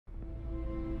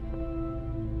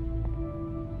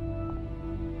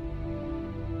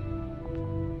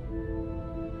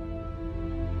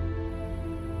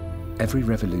Every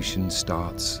revolution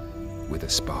starts with a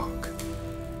spark.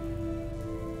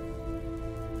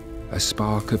 A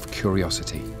spark of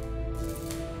curiosity.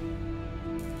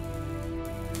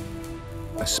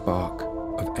 A spark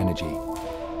of energy.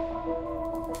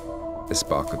 A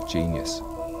spark of genius.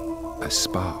 A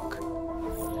spark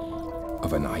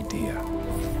of an idea.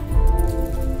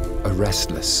 A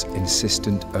restless,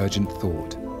 insistent, urgent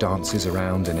thought dances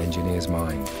around an engineer's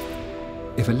mind.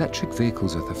 If electric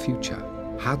vehicles are the future,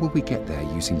 how will we get there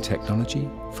using technology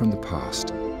from the past?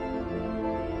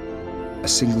 A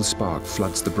single spark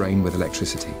floods the brain with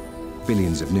electricity,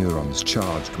 billions of neurons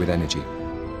charged with energy.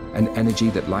 An energy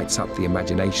that lights up the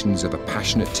imaginations of a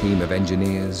passionate team of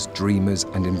engineers, dreamers,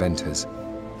 and inventors,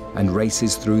 and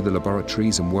races through the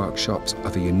laboratories and workshops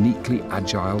of a uniquely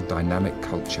agile, dynamic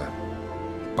culture.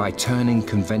 By turning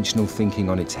conventional thinking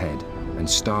on its head and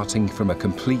starting from a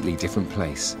completely different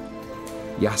place,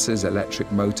 YASA's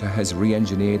electric motor has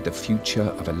re-engineered the future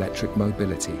of electric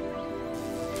mobility.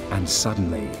 And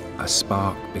suddenly, a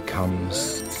spark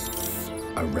becomes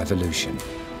a revolution.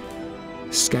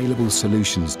 Scalable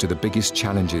solutions to the biggest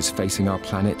challenges facing our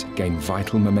planet gain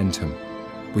vital momentum.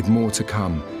 With more to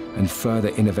come and further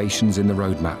innovations in the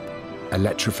roadmap,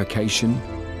 electrification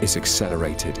is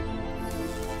accelerated.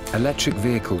 Electric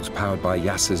vehicles powered by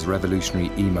YASA's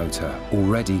revolutionary e-motor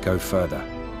already go further.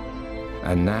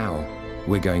 And now,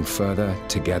 we're going further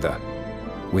together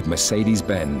with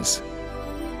Mercedes-Benz,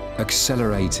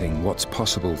 accelerating what's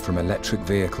possible from electric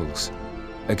vehicles,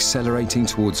 accelerating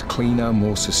towards cleaner,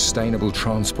 more sustainable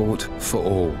transport for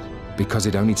all, because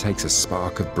it only takes a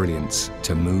spark of brilliance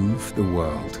to move the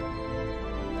world.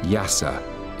 YASA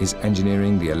is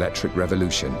engineering the electric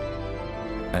revolution,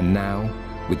 and now,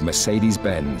 with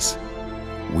Mercedes-Benz,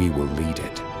 we will lead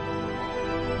it.